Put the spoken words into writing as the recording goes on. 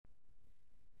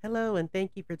Hello, and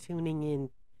thank you for tuning in.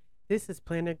 This is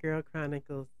Planner Girl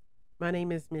Chronicles. My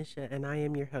name is Misha, and I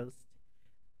am your host.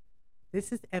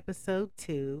 This is episode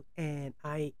 2, and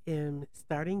I am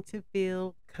starting to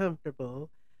feel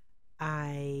comfortable.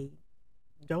 I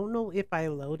don't know if I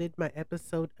loaded my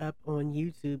episode up on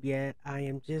YouTube yet. I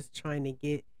am just trying to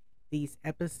get these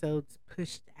episodes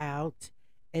pushed out.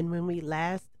 And when we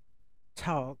last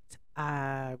talked,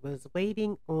 I was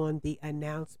waiting on the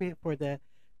announcement for the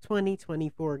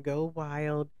 2024 Go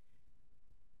Wild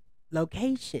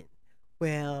location.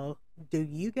 Well, do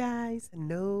you guys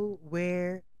know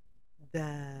where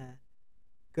the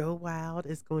Go Wild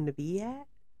is going to be at?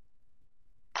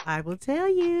 I will tell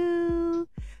you.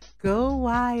 Go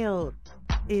Wild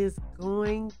is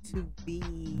going to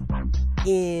be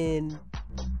in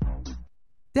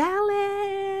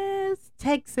Dallas,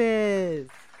 Texas.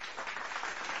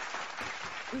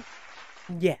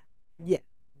 Yeah, yeah,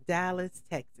 Dallas,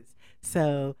 Texas.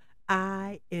 So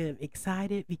I am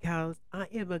excited because I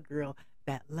am a girl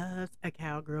that loves a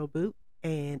cowgirl boot,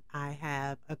 and I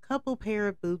have a couple pair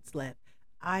of boots left.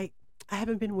 I I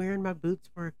haven't been wearing my boots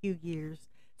for a few years,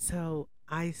 so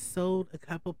I sold a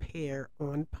couple pair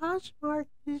on Poshmark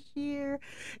this year,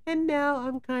 and now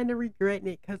I'm kind of regretting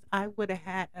it because I would have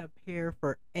had a pair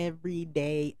for every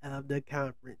day of the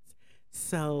conference.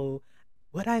 So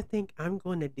what I think I'm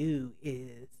going to do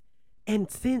is, and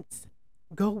since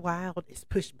Go Wild is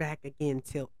pushed back again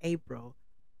till April,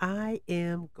 I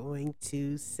am going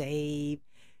to save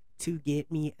to get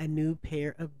me a new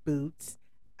pair of boots.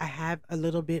 I have a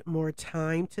little bit more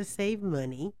time to save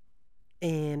money,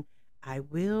 and I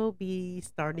will be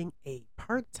starting a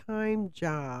part-time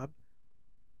job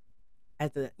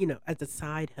as a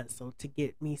side hustle to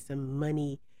get me some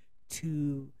money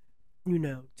to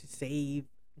to save,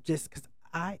 just cuz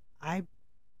I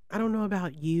don't know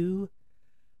about you,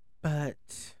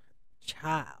 but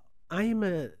child, I am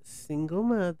a single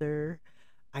mother.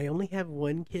 I only have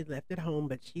one kid left at home,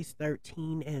 but she's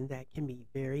 13, and that can be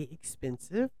very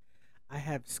expensive. I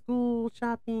have school,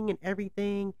 shopping, and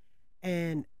everything,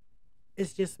 and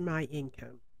it's just my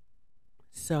income.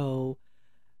 So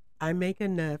I make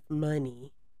enough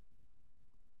money,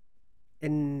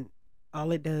 and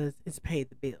all it does is pay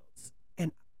the bills.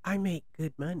 And I make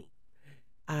good money.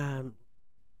 Um,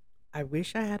 I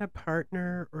wish I had a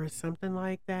partner or something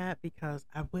like that because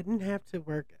I wouldn't have to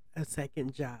work a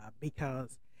second job.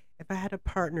 Because if I had a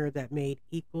partner that made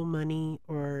equal money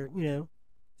or,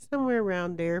 somewhere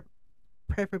around there,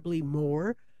 preferably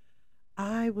more,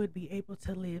 I would be able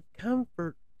to live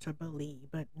comfortably.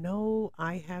 But no,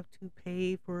 I have to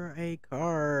pay for a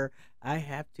car. I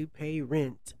have to pay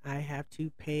rent. I have to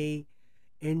pay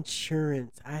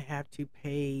insurance. I have to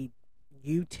pay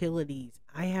utilities.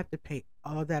 I have to pay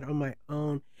all that on my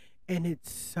own. And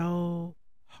it's so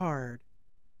hard.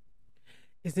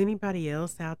 Is anybody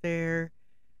else out there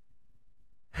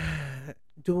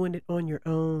doing it on your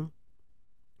own?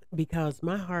 Because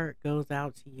my heart goes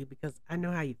out to you because I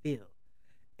know how you feel.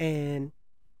 And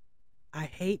I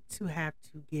hate to have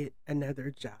to get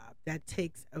another job. That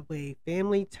takes away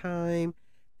family time.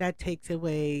 That takes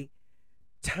away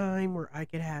time where I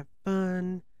could have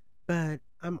fun, but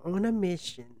I'm on a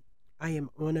mission. I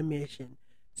am on a mission.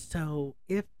 So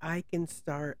if I can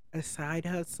start a side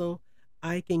hustle,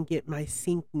 I can get my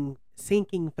sinking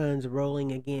funds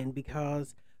rolling again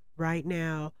because right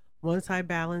now, once I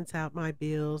balance out my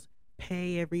bills,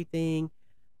 pay everything,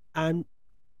 I'm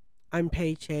I'm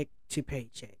paycheck to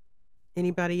paycheck.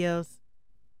 Anybody else?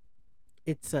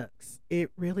 It sucks. It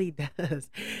really does.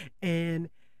 And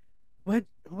what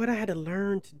I had to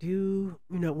learn to do,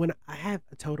 when I have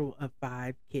a total of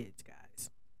 5 kids,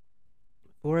 guys.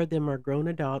 4 of them are grown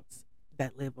adults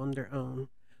that live on their own.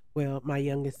 Well, my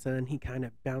youngest son, he kind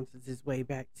of bounces his way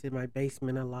back to my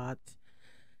basement a lot.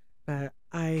 But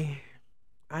I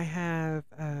have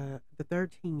the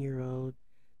 13-year-old.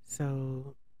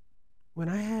 So when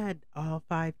I had all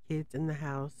 5 kids in the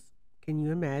house, can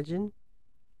you imagine?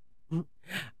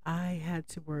 I had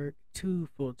to work 2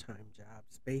 full-time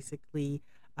jobs. Basically,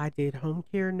 I did home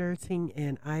care nursing,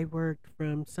 and I worked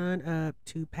from sun up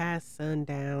to past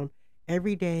sundown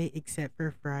every day except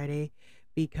for Friday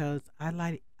because I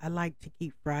like to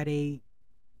keep Friday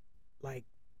like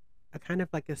a kind of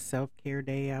like a self-care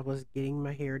day. I was getting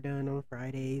my hair done on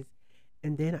Fridays,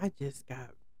 and then I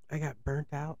got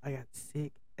burnt out. I got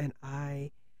sick, and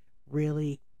I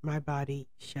really my body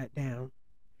shut down,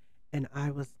 and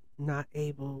I was not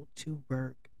able to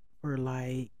work for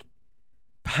like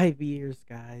 5 years,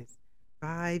 guys.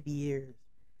 5 years.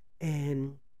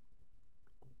 And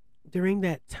during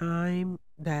that time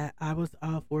that I was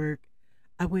off work,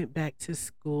 I went back to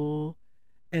school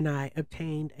and I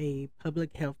obtained a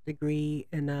public health degree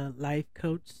and a life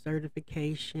coach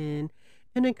certification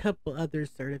and a couple other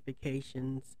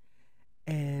certifications.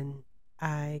 And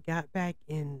I got back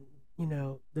in,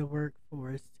 the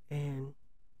workforce, and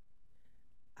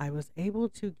I was able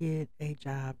to get a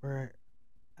job where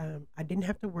I didn't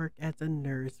have to work as a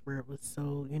nurse where it was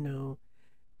so,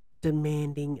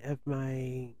 demanding of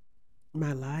my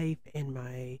life and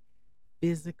my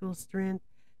physical strength.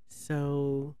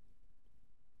 So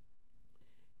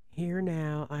here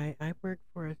now, I work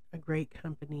for a great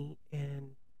company,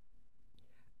 and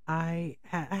I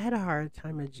had a hard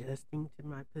time adjusting to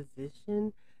my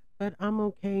position, but I'm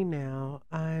okay now.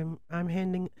 I'm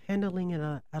handling it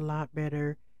a lot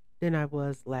better than I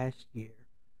was last year.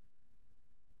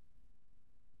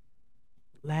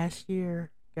 Last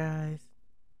year, guys,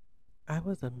 I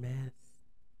was a mess.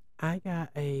 I got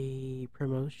a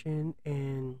promotion,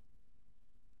 and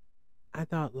I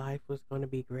thought life was going to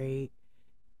be great,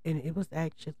 and it was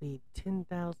actually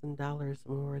 $10,000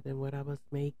 more than what I was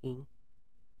making.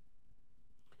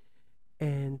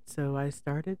 And so I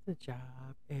started the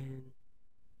job, and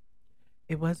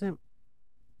it wasn't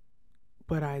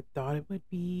what I thought it would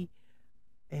be,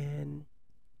 and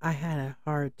I had a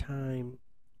hard time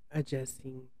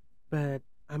adjusting, but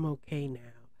I'm okay now.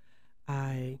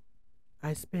 I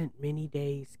I spent many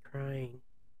days crying.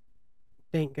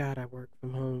 Thank God I work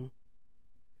from home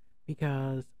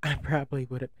because I probably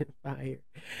would have been fired.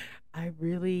 I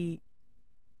really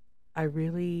I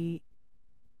really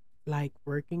like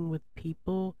working with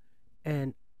people,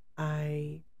 and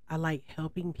I like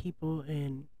helping people,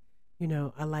 and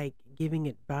I like giving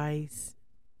advice.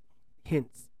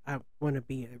 Hence I want to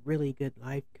be a really good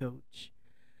life coach.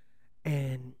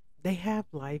 And they have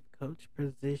life coach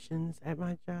positions at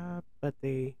my job, but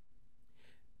they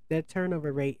that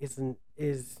turnover rate isn't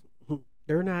is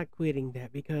they're not quitting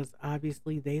that because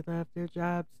obviously they love their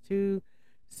jobs too.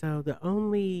 So the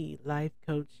only life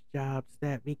coach jobs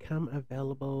that become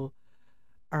available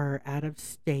are out of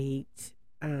state.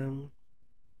 Um,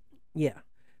 yeah.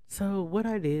 So what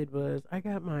I did was I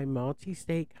got my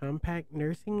multi-state compact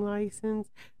nursing license.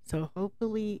 So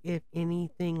hopefully if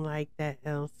anything like that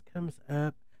else comes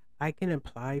up, I can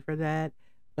apply for that.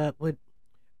 But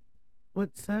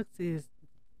what sucks is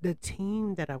the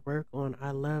team that I work on.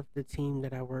 I love the team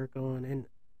that I work on, and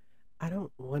I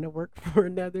don't want to work for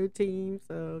another team.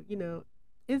 So,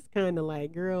 it's kind of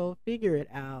like, girl, figure it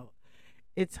out.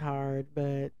 It's hard,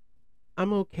 but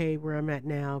I'm okay where I'm at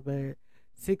now. But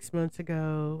 6 months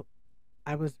ago,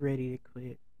 I was ready to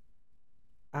quit.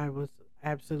 I was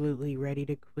absolutely ready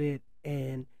to quit.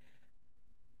 And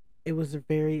it was a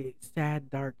very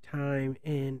sad, dark time.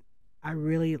 And I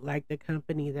really liked the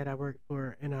company that I worked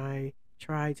for. And I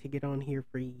tried to get on here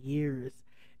for years.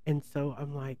 And so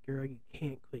I'm like, girl, you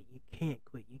can't quit. You can't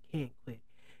quit. You can't quit.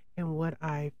 And what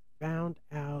I found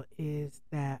out is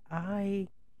that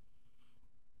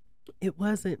it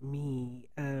wasn't me.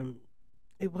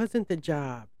 It wasn't the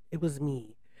job. It was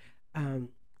me. Um,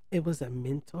 it was a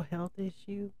mental health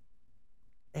issue,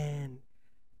 and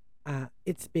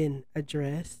it's been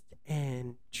addressed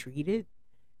and treated,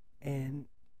 and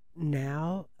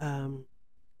now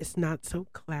it's not so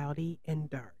cloudy and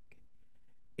dark,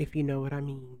 if you know what I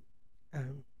mean.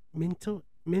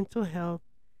 Mental health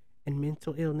and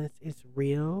mental illness is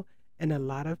real, and a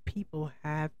lot of people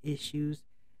have issues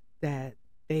that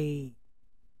they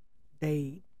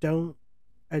they don't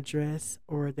address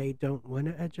or they don't want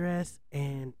to address,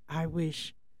 and I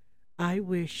wish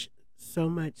so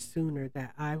much sooner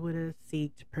that I would have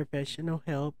sought professional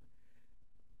help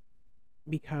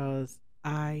because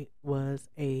I was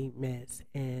a mess,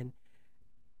 and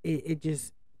it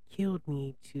just killed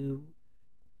me to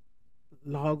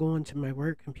log on to my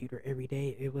work computer every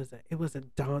day. It was a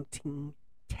daunting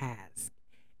task,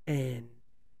 and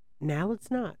now it's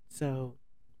not. So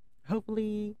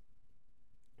hopefully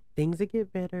things will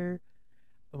get better.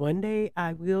 One day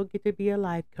I will get to be a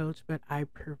life coach, but I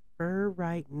prefer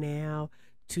right now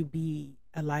to be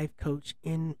a life coach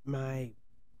in my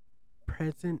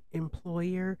present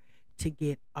employer to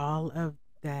get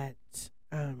that,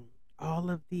 um, all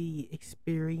of the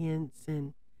experience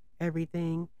and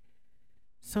everything,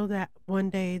 so that one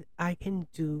day I can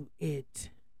do it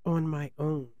on my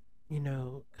own,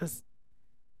 because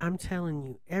I'm telling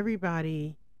you,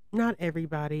 everybody, not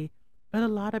everybody, but a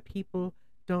lot of people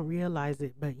don't realize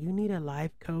it, but you need a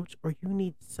life coach or you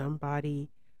need somebody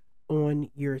on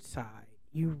your side.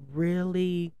 You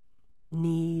really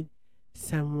need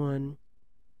someone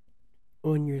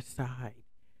on your side.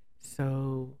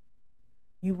 So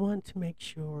you want to make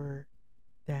sure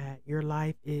that your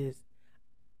life is,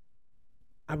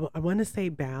 I want to say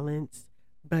balanced,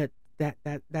 But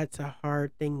that's a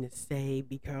hard thing to say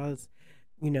because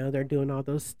they're doing all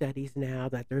those studies now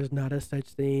that there's not a such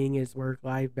thing as work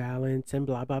life balance and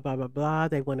blah blah blah blah blah.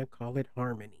 They want to call it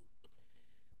harmony.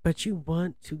 But you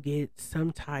want to get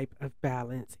some type of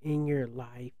balance in your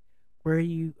life where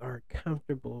you are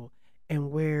comfortable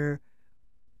and where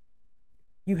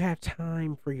you have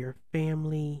time for your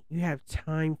family, you have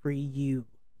time for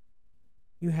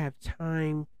you have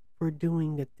time for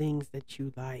doing the things that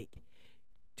you like.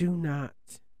 Do not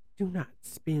do not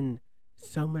spend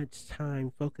so much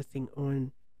time focusing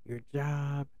on your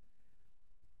job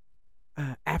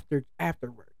after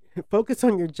work. Focus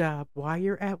on your job while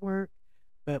you're at work,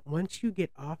 but once you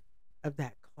get off of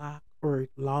that clock or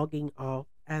logging off,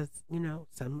 as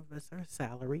some of us are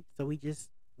salary, so we just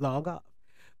log off.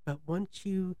 But once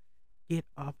you get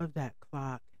off of that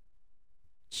clock,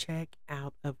 check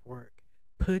out of work.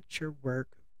 Put your work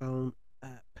phone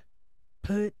up.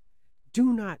 Put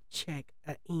Do not check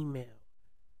an email.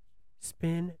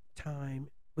 Spend time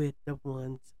with the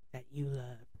ones that you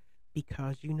love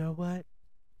because you know what?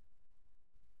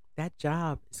 That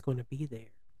job is going to be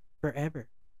there forever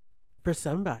for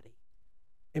somebody.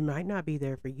 It might not be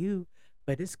there for you,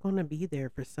 but it's going to be there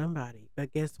for somebody.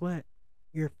 But guess what?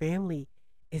 Your family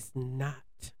is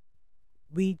not.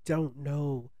 We don't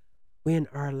know when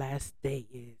our last day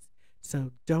is.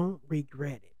 So don't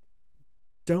regret it.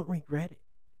 Don't regret it.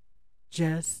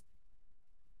 Just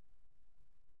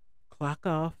clock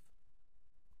off,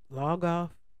 log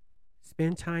off,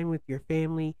 spend time with your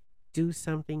family, do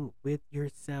something with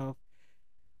yourself,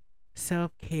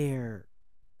 self care,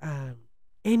 um,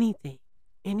 anything,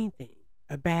 anything,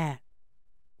 a bath,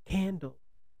 candle,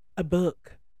 a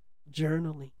book,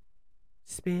 journaling.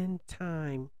 Spend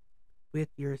time with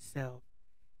yourself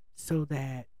so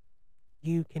that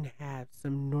you can have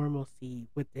some normalcy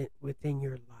within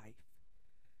your life.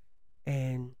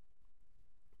 And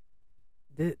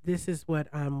this is what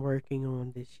I'm working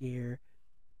on this year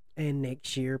and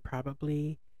next year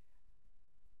probably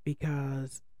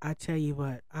because I tell you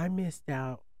what, I missed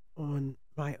out on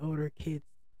my older kids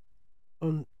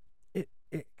on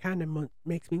it kind of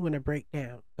makes me want to break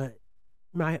down, but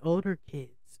my older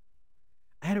kids,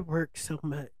 I had to work so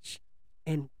much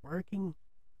and working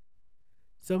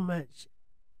so much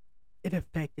it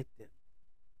affected them.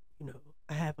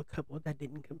 I have a couple that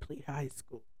didn't complete high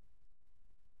school.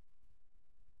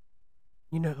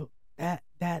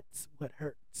 That's what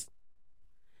hurts.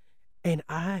 And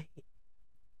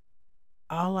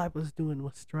all I was doing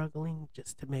was struggling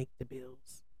just to make the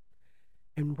bills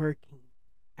and working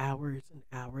hours and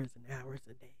hours and hours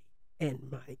a day.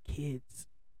 And my kids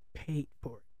paid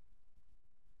for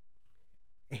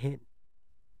it. And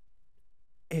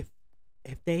if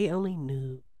if they only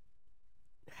knew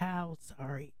how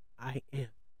sorry I am,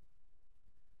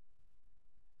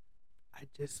 I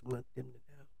just want them to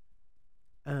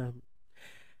know.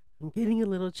 I'm getting a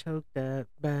little choked up,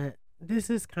 but this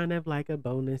is kind of like a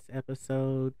bonus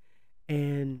episode,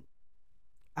 and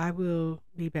I will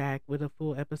be back with a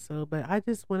full episode. But I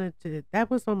just wanted to, that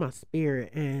was on my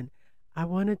spirit, and I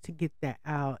wanted to get that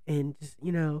out. And just,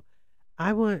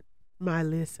 I want my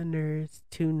listeners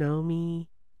to know me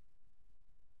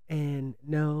and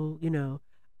know,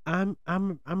 I'm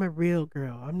a real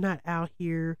girl. I'm not out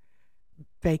here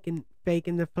faking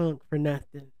the funk for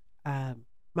nothing.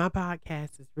 My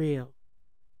podcast is real.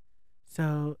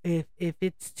 So if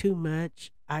it's too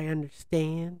much, I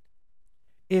understand.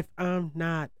 If I'm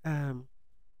not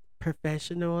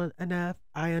professional enough,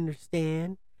 I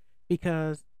understand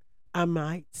because I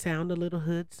might sound a little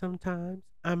hood sometimes.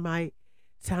 I might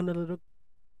sound a little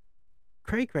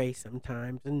cray cray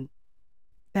sometimes, and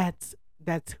that's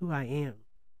who I am.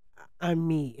 I'm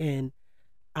me, and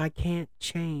I can't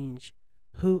change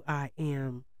who I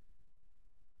am,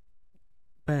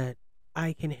 but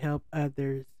I can help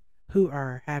others who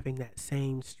are having that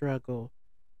same struggle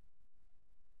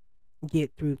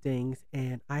get through things.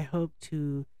 And I hope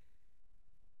to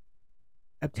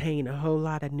obtain a whole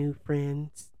lot of new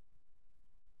friends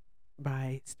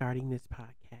by starting this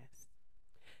podcast.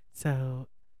 So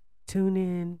tune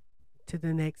in to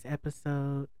the next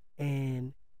episode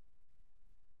and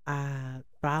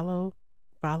follow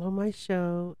my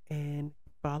show and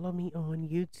follow me on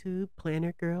YouTube,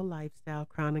 Planner Girl Lifestyle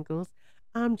Chronicles.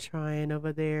 I'm trying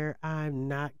over there. I'm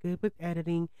not good with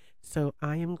editing, so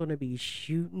I am going to be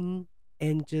shooting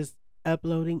and just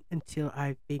uploading until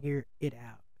I figure it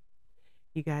out.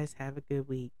 You guys have a good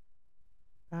week.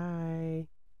 Bye.